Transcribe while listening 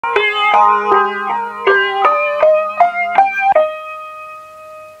It's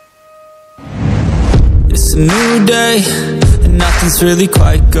a new day, and nothing's really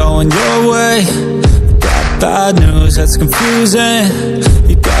quite going your way. You got bad news that's confusing.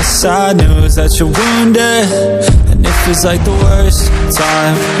 You got sad news that you're wounded. And it feels like the worst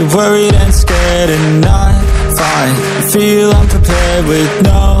time. You're worried and scared and not fine. You feel unprepared with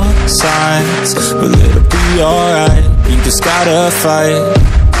no signs, but it'll be alright. You just gotta fight.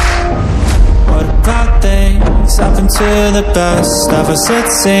 What about things happen to the best of us?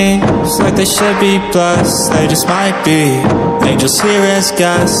 It seems like they should be blessed. They just might be angels here as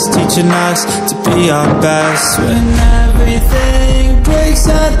guests, teaching us to be our best. When everything breaks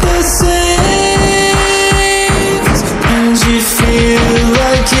at the seams and you feel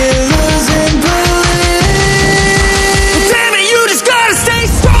like you're losing belief, damn it, you just gotta stay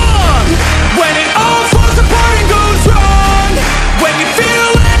strong. When it all falls apart and goes wrong, when you feel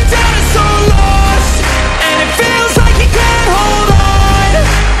let down and so lost, and it feels like you can't hold on,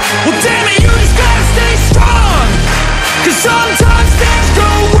 well damn it, you just gotta stay strong. Cause sometimes things go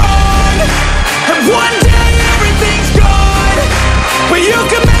wrong, and one day everything's gone, but you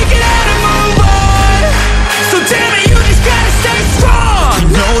can make it out and move on. So damn it, you just gotta stay strong. You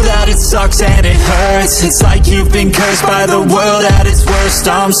know that it sucks and it hurts. It's like you've been cursed by the world at its worst.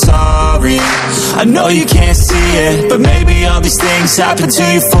 I'm sorry, I know you can't see it, but maybe all these things happen to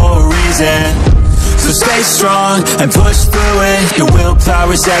you for a reason. So stay strong and push through it. Your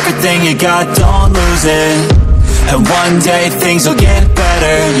willpower's everything you got, don't lose it. And one day things will get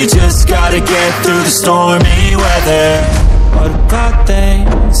better. You just gotta get through the stormy weather. What about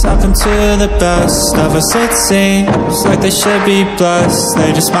things happen to the best of us? It seems like they should be blessed.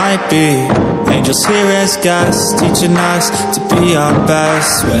 They just might be angels here as guests, teaching us to be our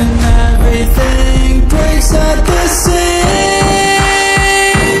best. When everything breaks at the seams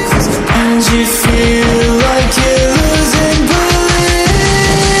and you feel like you're losing belief,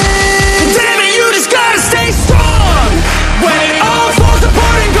 damn it, you just gotta stay strong. When it all falls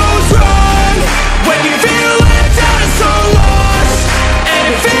apart and goes wrong, when you feel let down and so lost, and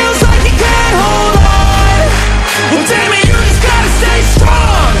it feels like you can't hold on, well damn it, you just gotta stay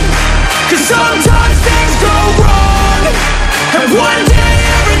strong. Cause sometimes things go wrong, and one day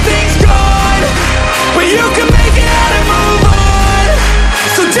everything's gone, but you can make it out and move on.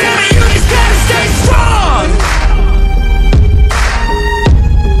 So damn it, you just gotta stay strong.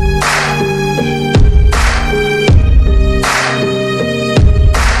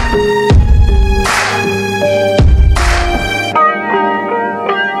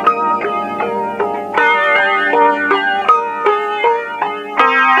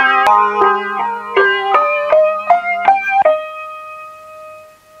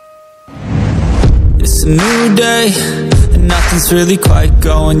 It's a new day, and nothing's really quite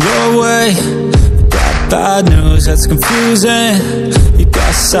going your way. You got bad news that's confusing. You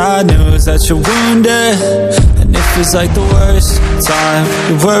got sad news that you're wounded. And it feels like the worst time.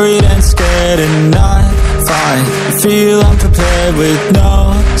 You're worried and scared and not fine. You feel unprepared with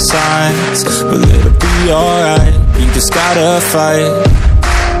no signs, but it'll be alright. You just gotta fight.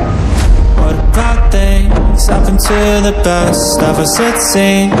 What about things happen to the best of us? It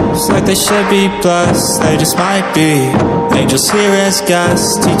seems like they should be blessed. They just might be angels here as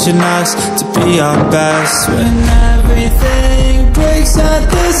guests, teaching us to be our best. When everything breaks at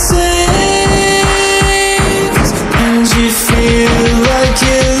the seams and you feel like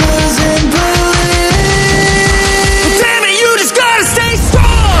you're losing belief, damn it, you just gotta stay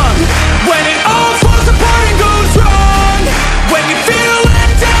strong. When it all falls apart and goes wrong, when you feel let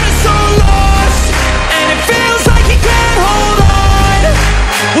down and so lost, and it feels like you can't hold on,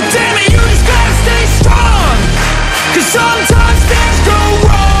 well damn it, you just gotta stay strong. Cause sometimes things go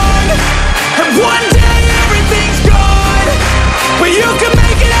wrong, and one day everything's gone, but you can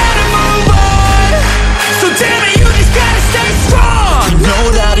make it out and move on. So damn it, you just gotta stay strong. You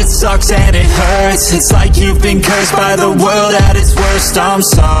know that it sucks and it hurts. It's like you've been cursed by the world at its worst. I'm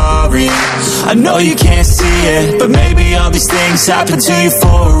sorry, I know you can't see it, but maybe all these things happen to you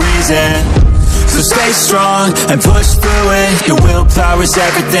for a reason. So stay strong and push through it. Your willpower's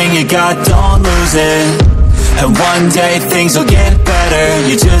everything you got, don't lose it. And one day things will get better.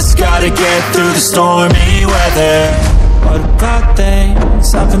 You just gotta get through the stormy weather. What about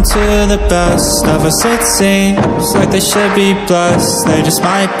things happen to the best of us? It seems like they should be blessed. They just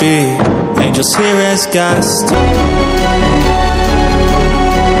might be angels here as guests.